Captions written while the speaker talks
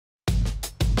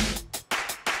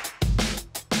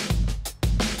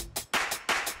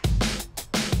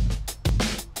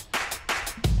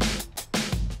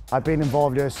I've been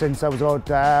involved here since I was about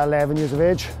 11 years of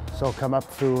age, so come up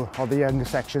through all the younger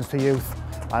sections to youth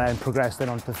and then progressed then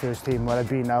onto the first team where I've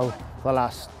been now for the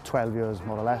last 12 years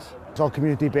more or less. It's all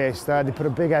community based. They put a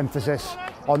big emphasis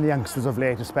on the youngsters of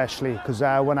late especially because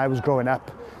when I was growing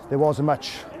up there wasn't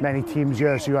many teams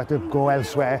here, so you had to go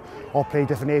elsewhere or play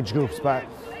different age groups, but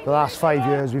the last 5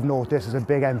 years we've noticed there's a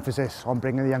big emphasis on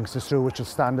bringing the youngsters through, which will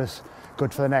stand us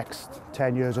good for the next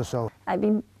 10 years or so. I've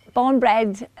been born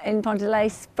bred in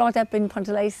Pontarddulais, brought up in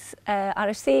Pontarddulais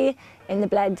RFC, in the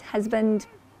blood. Husband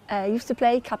used to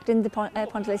play, captained the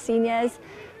Pontarddulais seniors,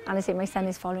 and I say my son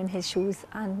is following his shoes,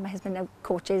 and my husband now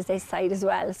coaches this side as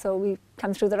well, so we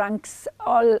come through the ranks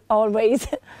always.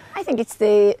 I think it's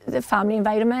the family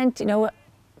environment, you know,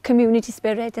 community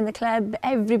spirit in the club.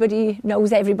 Everybody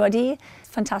knows everybody. It's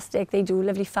fantastic. They do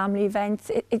lovely family events.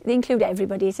 They include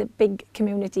everybody. It's a big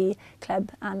community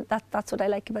club, and that's what I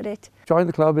like about it. Joined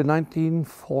the club in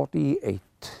 1948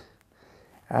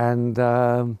 and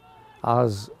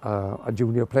as a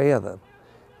junior player then.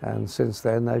 And since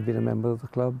then I've been a member of the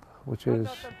club, which is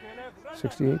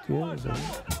 68 years.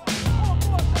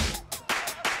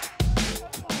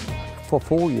 For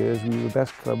 4 years we were the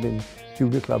best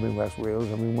junior club in West Wales,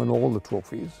 and we won all the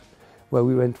trophies, where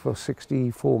we went for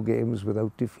 64 games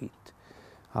without defeat.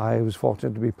 I was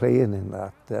fortunate to be playing in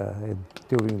that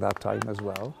during that time as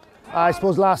well. I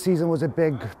suppose last season was a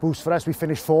big boost for us. We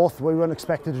finished 4th, we weren't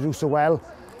expected to do so well.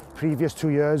 Previous 2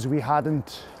 years we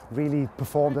hadn't really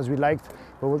performed as we liked,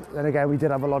 but then again we did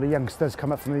have a lot of youngsters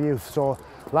come up from the youth, so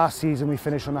last season we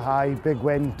finished on a high, big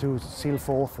win to seal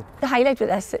 4th. The highlight with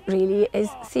us really is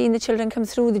seeing the children come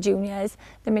through the juniors,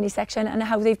 the mini section, and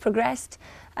how they've progressed.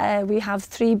 We have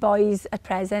 3 boys at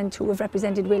present who have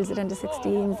represented Wales at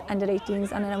under-16s,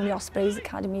 under-18s, and now in the Ospreys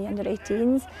Academy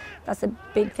under-18s. That's a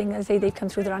big thing, as I say, they've come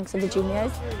through the ranks of the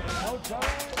juniors.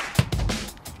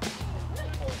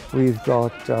 We've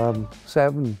got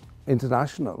 7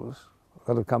 internationals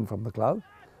that have come from the club,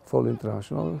 full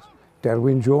internationals.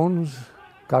 Derwyn Jones,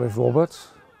 Gareth Roberts,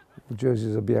 the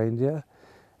jerseys are behind here.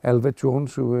 Elvet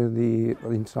Jones, who were in the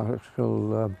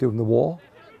international during the war,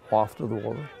 or after the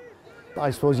war. I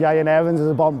suppose Ian Evans is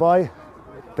a bomb boy.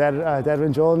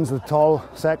 Derwyn Jones, the tall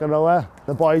second rower.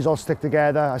 The boys all stick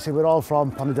together. I say we're all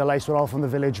from Pontarddulais, we're all from the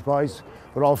village boys,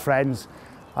 we're all friends,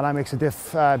 and that makes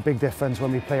a big difference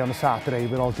when we play on a Saturday,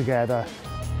 we're all together.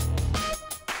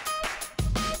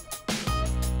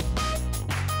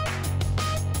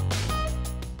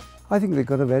 I think they've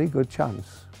got a very good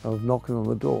chance of knocking on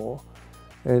the door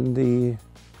in the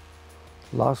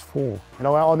last 4. You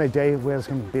know, on their day, Wales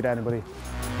can beat anybody.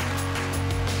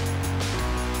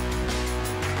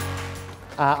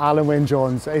 Alan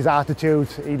Wyn-Jones, his attitude,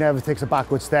 he never takes a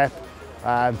backward step.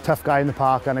 Tough guy in the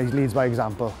park, and he leads by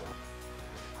example.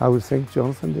 I would think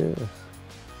Jonathan Davis.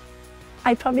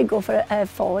 I'd probably go for a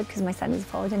forward, because my son is a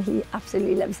forward and he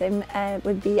absolutely loves him.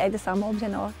 Would be either Sam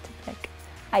Ogden or Tipic.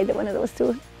 Either one of those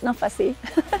two, not fussy.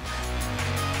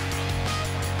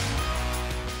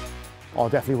 Oh,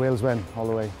 definitely Wales win, all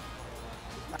the way.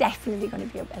 Definitely going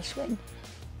to be a Welsh win.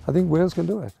 I think Wales can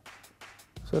do it,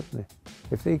 certainly.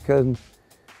 If they can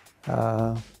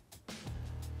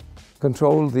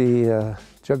control the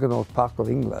juggernaut pack of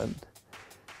England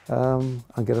and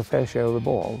get a fair share of the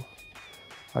ball,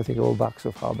 I think all backs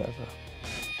are far better.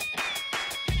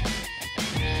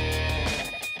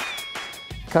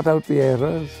 Cut out the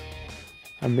errors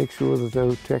and make sure that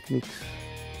their techniques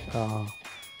are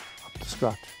up to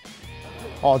scratch.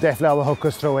 Oh, definitely our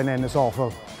hookers throwing in, it's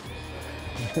awful.